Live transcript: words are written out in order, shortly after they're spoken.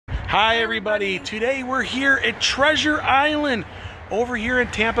Hi everybody, today we're here at Treasure Island over here in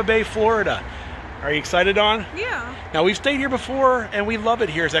Tampa Bay, Florida. Are you excited, Dawn? Yeah. Now we've stayed here before and we love it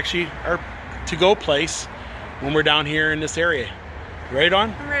here. It's actually our to-go place when we're down here in this area. You ready,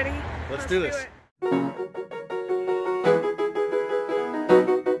 Dawn? I'm ready. Let's do this.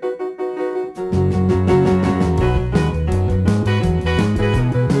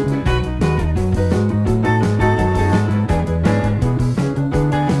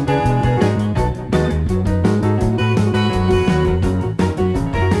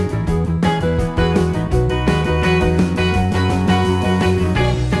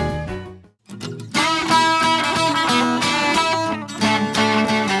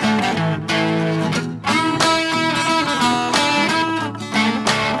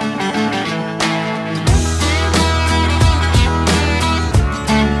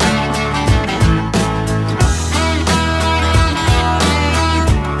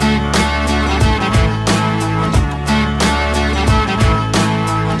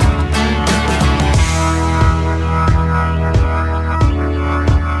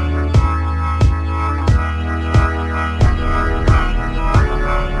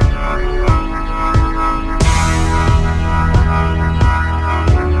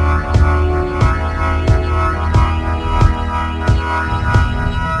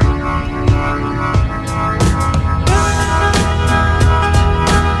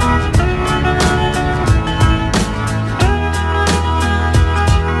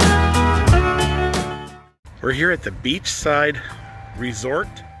 We're here at the Beachside Resort.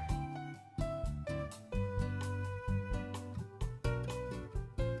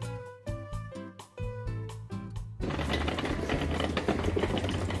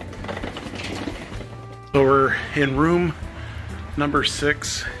 So we're in room number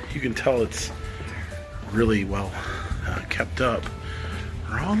 6. You can tell it's really well kept up.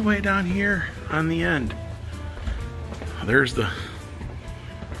 We're all the way down here on the end. There's the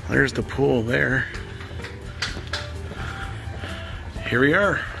pool there. Here we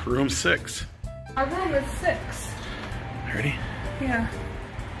are, room 6. Our room is 6. Ready? Yeah.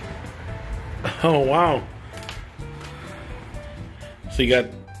 Oh, wow. So you got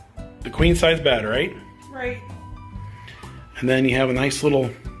the queen size bed, right? Right. And then you have a nice little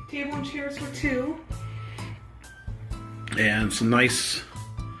Table and chairs for 2. and some nice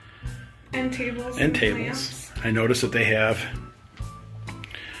End tables. end tables. I noticed that they have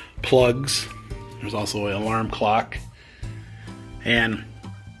plugs. There's also an alarm clock. And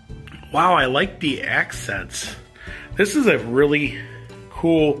wow, I like the accents. This is a really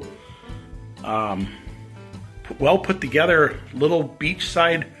cool, well put together little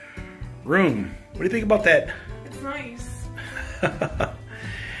beachside room. What do you think about that? It's nice.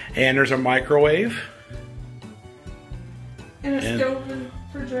 And there's a microwave. And a stove and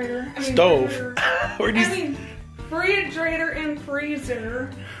refrigerator. Stove? Where do you refrigerator and freezer.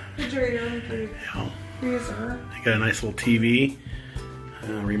 Refrigerator and freezer. Oh. Freezer. I got a nice little TV.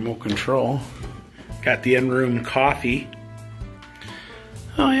 Remote control. Got the in-room coffee.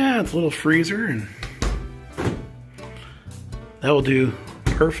 Oh yeah, it's a little freezer, and that will do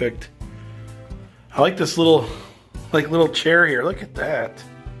perfect. I like this little chair here. Look at that.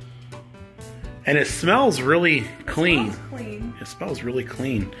 And it smells really clean. It smells clean. It smells really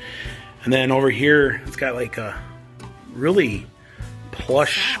clean. And then over here, it's got like a really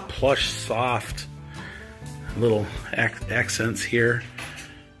plush, soft little accents here.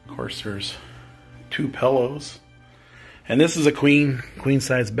 Of course, there's 2 pillows, and this is a queen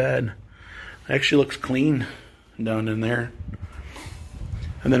size bed. It actually looks clean down in there.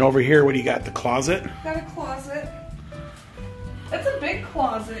 And then over here, what do you got? The closet. Got a closet. It's a big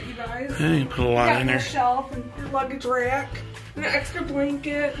closet, you guys. Yeah, you put a lot in there. Got a shelf and your luggage rack, and an extra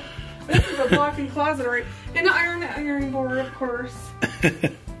blanket. This is a walk-in closet, right? And an ironing board, of course.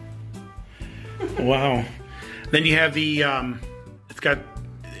 Wow. Then you have the it's got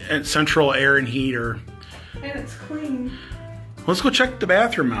central air and heater. And it's clean. Let's go check the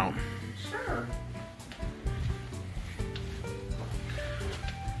bathroom out. Sure.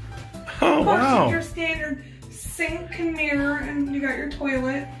 Oh, wow. Your standard sink and mirror, and you got your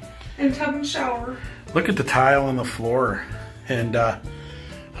toilet and tub and shower. Look at the tile on the floor. And I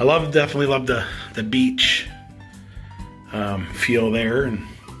definitely love the beach feel there. And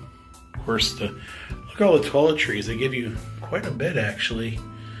of course, look at all the toiletries. They give you quite a bit, actually.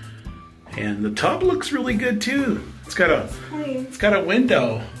 And the tub looks really good too. It's got a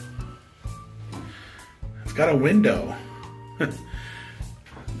window. It's got a window.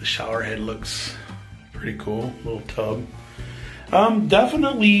 The shower head looks pretty cool. Little tub.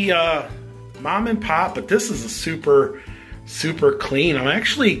 Definitely mom and pop, but this is a super super clean. I'm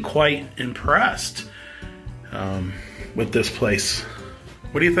actually quite impressed with this place.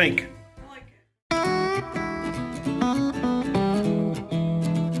 What do you think? I like it.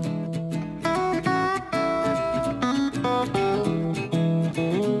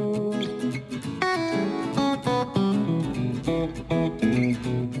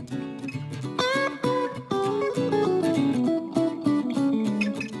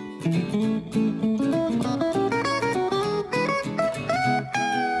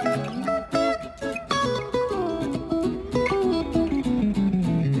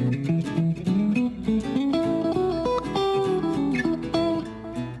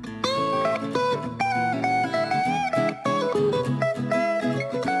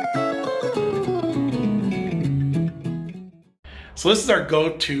 So this is our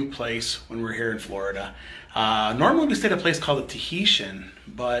go-to place when we're here in Florida. Normally we stay at a place called the Tahitian,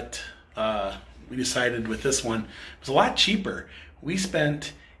 but we decided with this one, it was a lot cheaper. We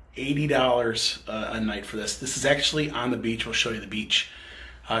spent $80 a night for this. This is actually on the beach. We'll show you the beach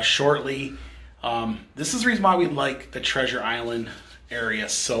shortly. This is the reason why we like the Treasure Island area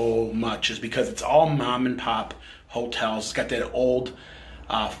so much, is because it's all mom and pop hotels. It's got that old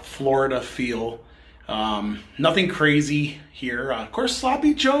Florida feel. Nothing crazy here. Of course,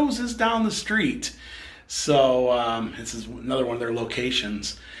 Sloppy Joe's is down the street. So this is another one of their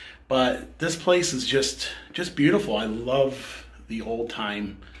locations. But this place is just beautiful. I love the old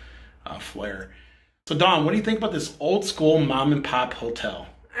time flair. So Dawn, what do you think about this old school mom and pop hotel?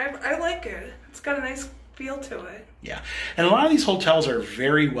 I like it. It's got a nice feel to it. Yeah, and a lot of these hotels are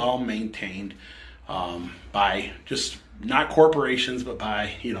very well maintained by just not corporations, but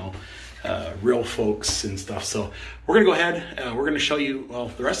by, you know, real folks and stuff. So we're gonna go ahead, we're gonna show you, well,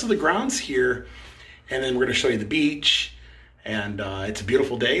 the rest of the grounds here, and then we're gonna show you the beach. And it's a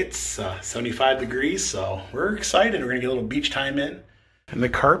beautiful day. It's 75 degrees, so we're excited. We're gonna get a little beach time in. And the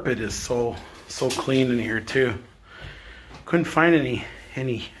carpet is so clean in here too. Couldn't find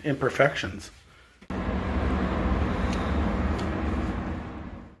any imperfections.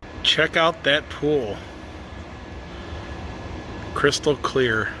 Check out that pool. Crystal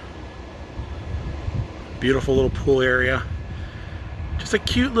clear. Beautiful little pool area. Just a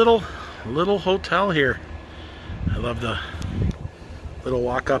cute little hotel here. I love the little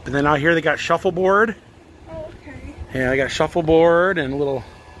walk up. And then out here they got shuffleboard. Oh, okay. Yeah, I got shuffleboard and a little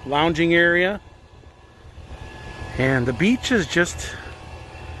lounging area. And the beach is just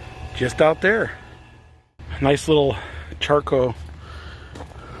out there. Nice little charcoal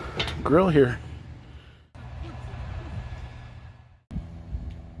grill here.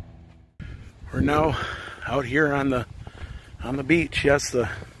 We're now out here on the beach. Yes,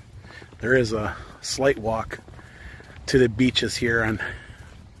 there is a slight walk to the beaches here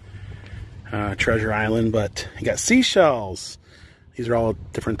on Treasure Island, but you got seashells. These are all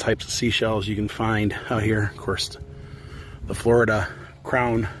different types of seashells you can find out here. Of course, the Florida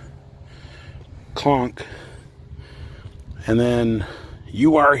crown conch, and then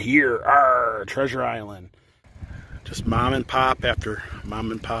you are here, Treasure Island. Just mom and pop after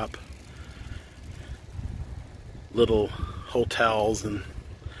mom and pop little hotels. And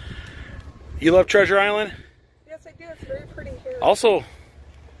you love Treasure Island? Yes, I do. It's very pretty here. Also,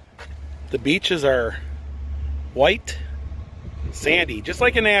 the beaches are white, sandy, just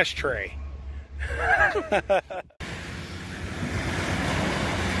like an ashtray.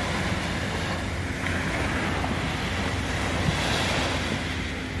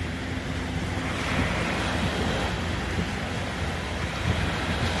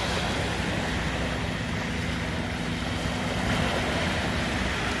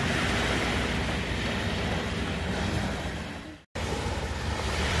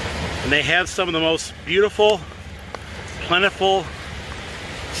 And they have some of the most beautiful, plentiful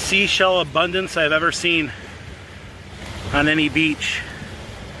seashell abundance I've ever seen on any beach,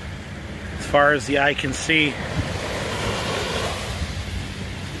 as far as the eye can see.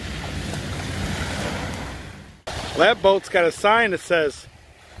 Well, that boat's got a sign that says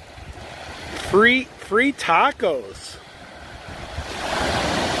free tacos.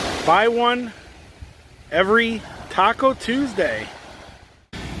 Buy one every Taco Tuesday.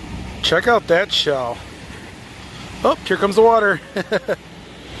 Check out that shell. Oh, here comes the water.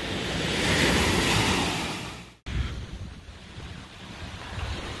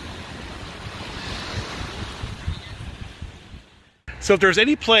 So if there's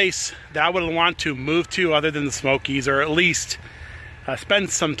any place that I would want to move to other than the Smokies, or at least spend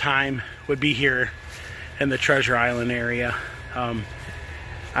some time, would be here in the Treasure Island area.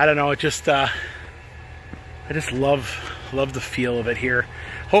 I don't know, it just I just love the feel of it here.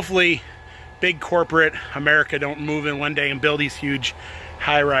 Hopefully big corporate America don't move in one day and build these huge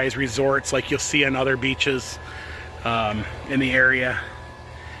high-rise resorts like you'll see on other beaches in the area.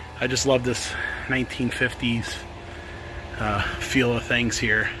 I just love this 1950s feel of things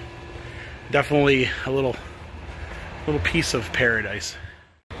here. Definitely a little piece of paradise.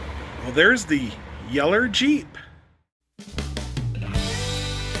 Well, there's the Yeller Jeep.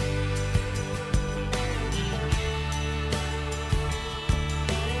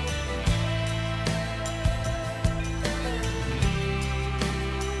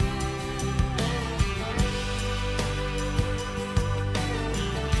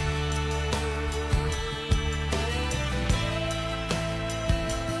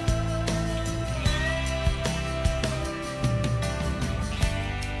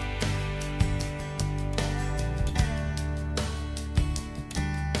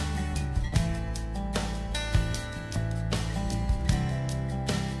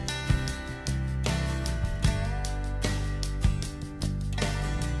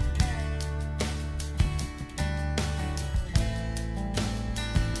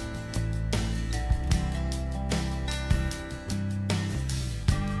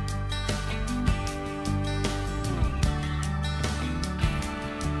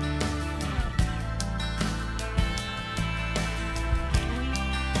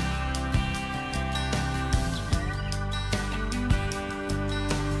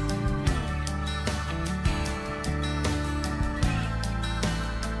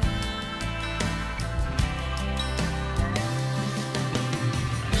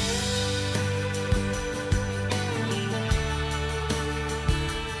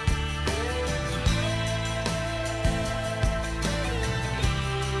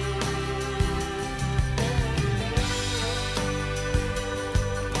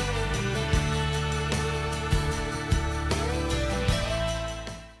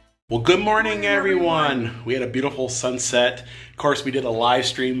 Well, good morning, everyone. We had a beautiful sunset. Of course, we did a live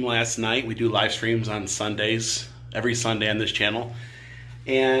stream last night. We do live streams on Sundays, every Sunday on this channel.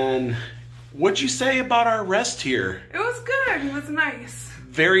 And what'd you say about our rest here? It was good. It was nice.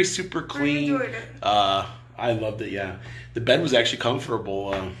 Very super clean. I enjoyed it. I loved it, yeah. The bed was actually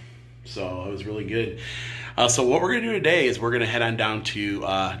comfortable, so it was really good. So what we're going to do today is we're going to head on down to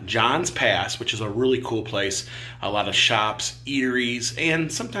John's Pass, which is a really cool place. A lot of shops, eateries,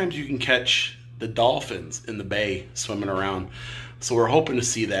 and sometimes you can catch the dolphins in the bay swimming around. So we're hoping to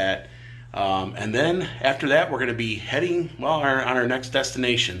see that. And then after that, we're going to be heading, well, on our next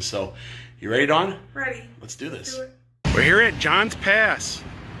destination. So you ready, Dawn? Ready. Let's do this. Do it. We're here at John's Pass,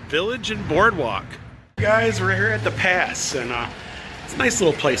 Village and Boardwalk. Guys, we're here at the Pass, and it's a nice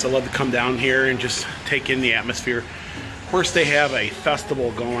little place. I love to come down here and just take in the atmosphere. Of course, they have a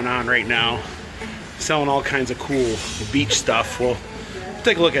festival going on right now, selling all kinds of cool beach stuff. We'll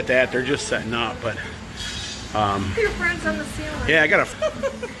take a look at that. They're just setting up, but Your friends on the ceiling. yeah, I got a.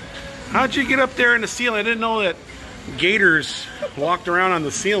 How'd you get up there in the ceiling? I didn't know that gators walked around on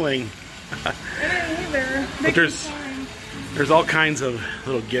the ceiling. I didn't either. But there's all kinds of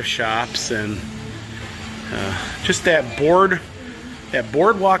little gift shops and just that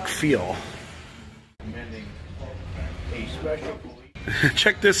boardwalk feel.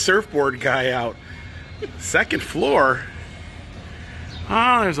 Check this surfboard guy out. Second floor.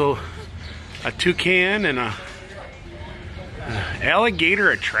 Oh, there's a toucan and a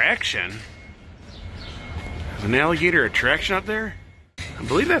alligator attraction. An alligator attraction up there? I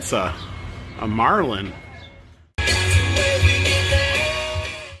believe that's a marlin.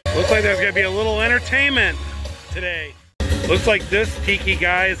 Looks like there's gonna be a little entertainment today. Looks like this tiki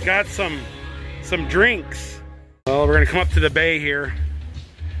guy's got some drinks. Well, we're gonna come up to the bay here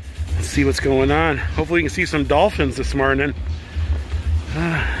and see what's going on. Hopefully we can see some dolphins this morning.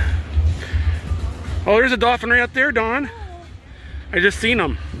 Oh, there's a dolphin right up there, Dawn. I just seen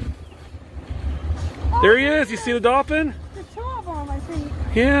him. There he is. You see the dolphin? There's two of them, I think.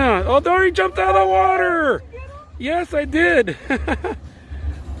 Yeah. Oh, there he jumped out of the water. Yes, I did.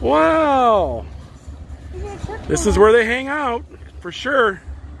 Wow. This is where they hang out, for sure.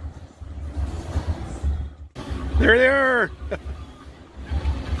 There they are.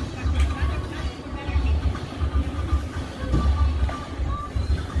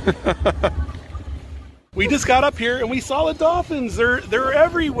 We just got up here and we saw the dolphins. They're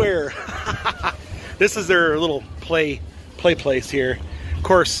everywhere. This is their little play place here. Of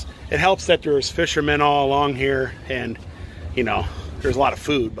course, it helps that there's fishermen all along here, and you know, there's a lot of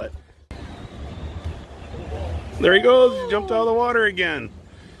food, but there he goes. He jumped out of the water again.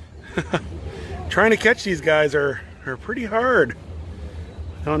 Trying to catch these guys are pretty hard.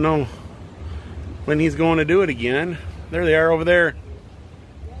 I don't know when he's going to do it again. There they are over there.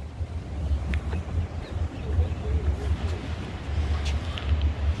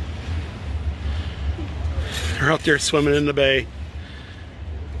 They're out there swimming in the bay.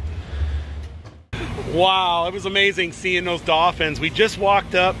 Wow, it was amazing seeing those dolphins. We just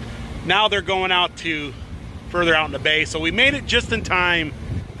walked up. Now they're going out to further out in the bay. So we made it just in time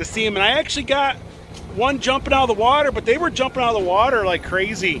to see them. And I actually got one jumping out of the water, but they were jumping out of the water like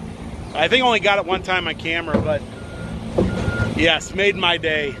crazy. I think I only got it one time on camera, but yes, made my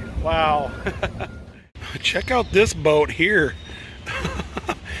day. Wow. Check out this boat here.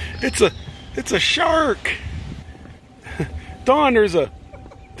 It's a shark. Dawn, there's a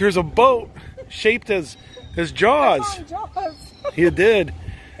boat shaped as Jaws. You did.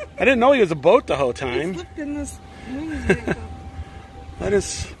 I didn't know he was a boat the whole time. That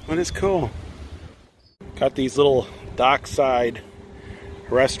is cool. Got these little dockside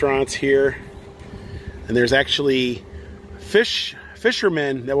restaurants here, and there's actually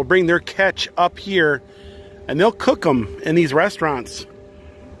fishermen that will bring their catch up here, and they'll cook them in these restaurants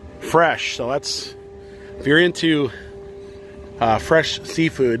fresh. So that's, if you're into fresh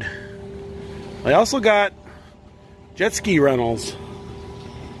seafood. I also got jet ski rentals.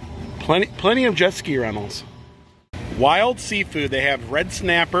 Plenty of jet ski rentals. Wild seafood. They have red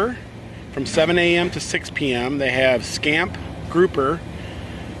snapper from 7 a.m. to 6 p.m. They have scamp, grouper,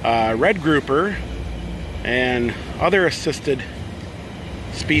 red grouper, and other assisted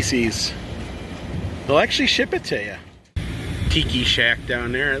species. They'll actually ship it to you. Tiki shack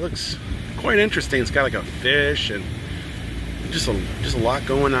down there. It looks quite interesting. It's got like a fish and just a lot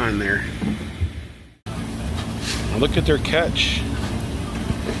going on there. Now look at their catch.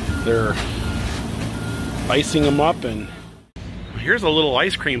 They're icing them up, and here's a little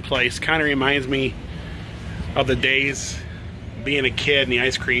ice cream place. Kind of reminds me of the days being a kid and the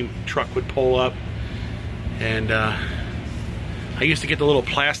ice cream truck would pull up, and I used to get the little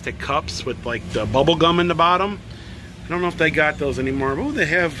plastic cups with like the bubble gum in the bottom. I don't know if they got those anymore. Oh, they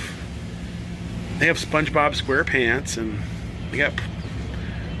have SpongeBob SquarePants, and they got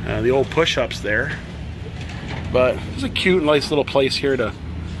the old push-ups there. But it's a cute, nice little place here to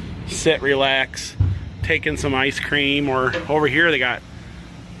sit, relax, take in some ice cream. Or over here they got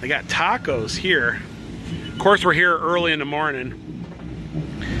tacos here. Of course, we're here early in the morning,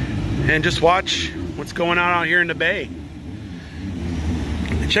 and just watch what's going on out here in the bay.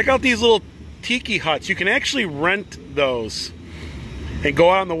 And check out these little tiki huts. You can actually rent those and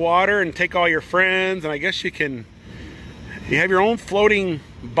go out in the water and take all your friends, and I guess you have your own floating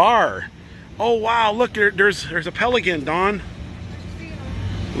bar. Oh wow, look, there's a pelican, Dawn.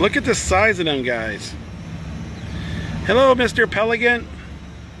 Look at the size of them guys. Hello, Mr. Pelican.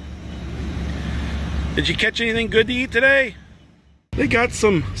 Did you catch anything good to eat today? They got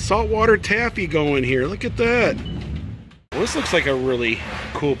some saltwater taffy going here. Look at that. Well, this looks like a really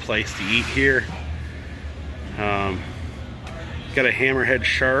cool place to eat here. Got a hammerhead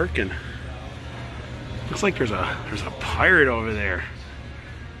shark, and looks like there's a pirate over there.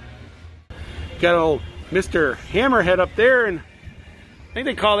 Got old Mr. Hammerhead up there, and I think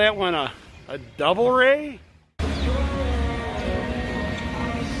they call that one a double ray.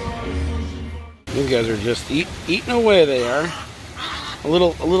 These guys are just eating away. They are. A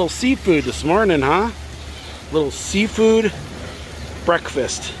little seafood this morning, huh? A little seafood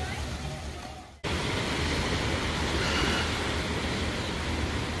breakfast.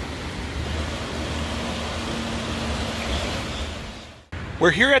 We're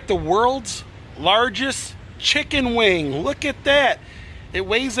here at the world's largest chicken wing. Look at that. It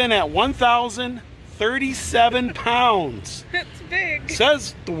weighs in at 1,037 pounds. It's big. It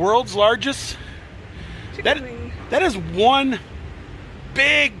says the world's largest chicken wing. That is one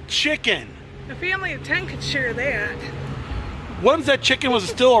big chicken. A family of 10 could share that. What if that chicken was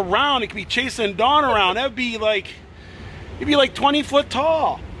still around? It could be chasing Dawn around. That'd be like, it'd be like 20 foot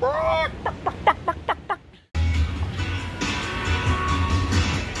tall.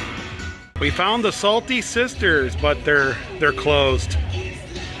 We found the Salty Sisters, but they're closed.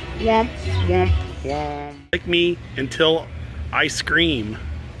 Womp, womp, womp. Like me until I scream.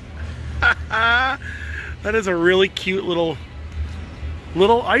 That is a really cute little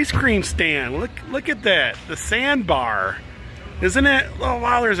ice cream stand. Look at that. The sandbar. Isn't it? Oh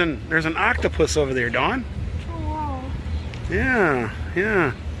wow, there's an octopus over there, Dawn. Oh wow. Yeah.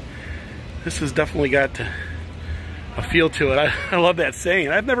 This has definitely got a feel to it. I love that saying.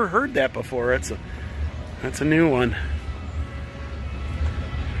 I've never heard that before. That's a new one.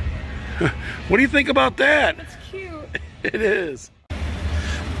 What do you think about that? That's cute. It is.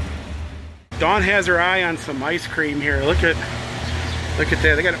 Dawn has her eye on some ice cream here. Look at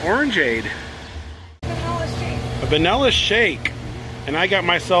that. They got orangeade. Vanilla shake. A vanilla shake. And I got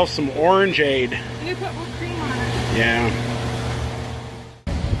myself some orangeade. And you put whipped cream on it. Yeah.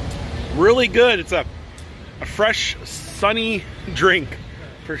 Really good. It's a a fresh, sunny drink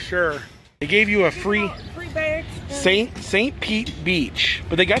for sure. They gave you a free bag. St. Pete Beach,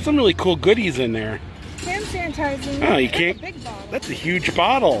 but they got some really cool goodies in there. Hand sanitizer. Oh, you can't. That's a big bottle. That's a huge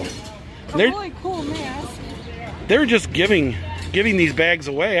bottle. A really cool mask. They're just giving these bags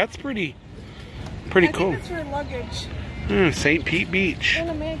away. That's pretty cool. I think it's for luggage. St. Pete Beach. And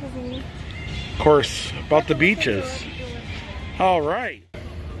a magazine. Of course, about the beaches. All right.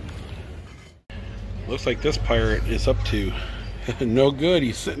 Looks like this pirate is up to no good.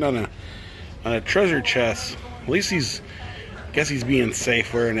 He's sitting on a treasure chest. At least guess he's being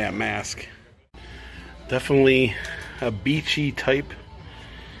safe wearing that mask. Definitely a beachy type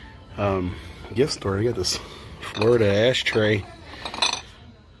gift store. I got this Florida ashtray.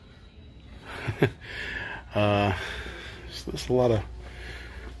 There's a lot of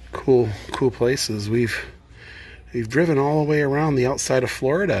cool places. We've driven all the way around the outside of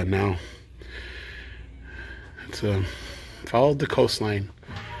Florida now. It's followed the coastline.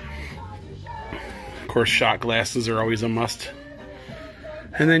 Of course, shot glasses are always a must.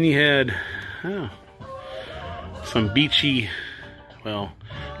 And then you had some beachy, well,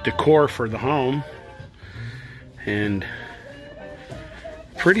 decor for the home. And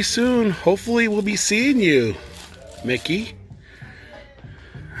pretty soon, hopefully, we'll be seeing you, Mickey.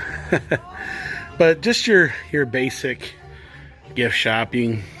 But just your basic gift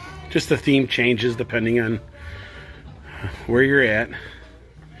shopping. Just the theme changes depending on where you're at.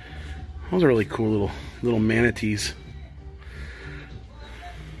 Those are really cool little manatees.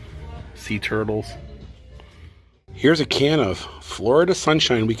 Sea turtles. Here's a can of Florida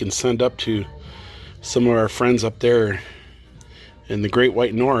Sunshine we can send up to some of our friends up there in the Great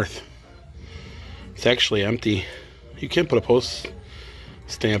White North. It's actually empty. You can put a post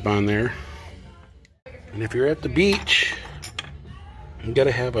stamp on there. And if you're at the beach, you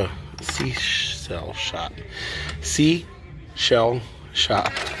gotta have a seashell shop. Seashell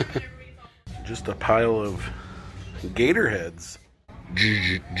shop. Just a pile of gator heads. I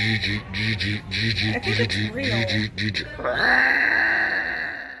think it's real.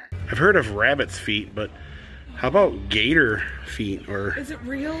 I've heard of rabbit's feet, but how about gator feet? Or is it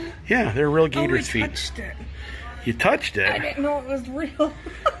real? Yeah, they're real gator's feet. I touched it. You touched it? I didn't know it was real.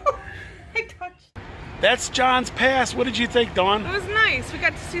 I touched it. That's John's Pass. What did you think, Dawn? It was nice. We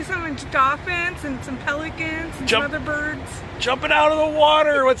got to see some dolphins and some pelicans and some other birds. Jumping out of the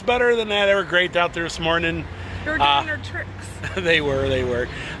water. What's better than that? They were great out there this morning. They were doing their tricks. They were.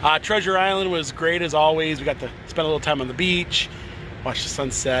 Treasure Island was great as always. We got to spend a little time on the beach, watch the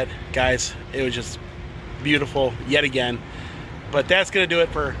sunset. Guys, it was just beautiful yet again. But that's going to do it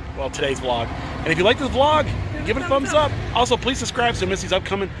for, well, today's vlog. And if you like this vlog, give it a thumbs up. Also, please subscribe so you don't miss these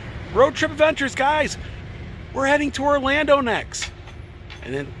upcoming road trip adventures, guys. We're heading to Orlando next.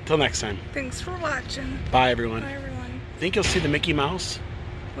 And then, until next time. Thanks for watching. Bye, everyone. Bye, everyone. Think you'll see the Mickey Mouse?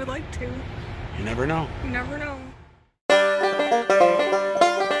 We'd like to. You never know. You never know.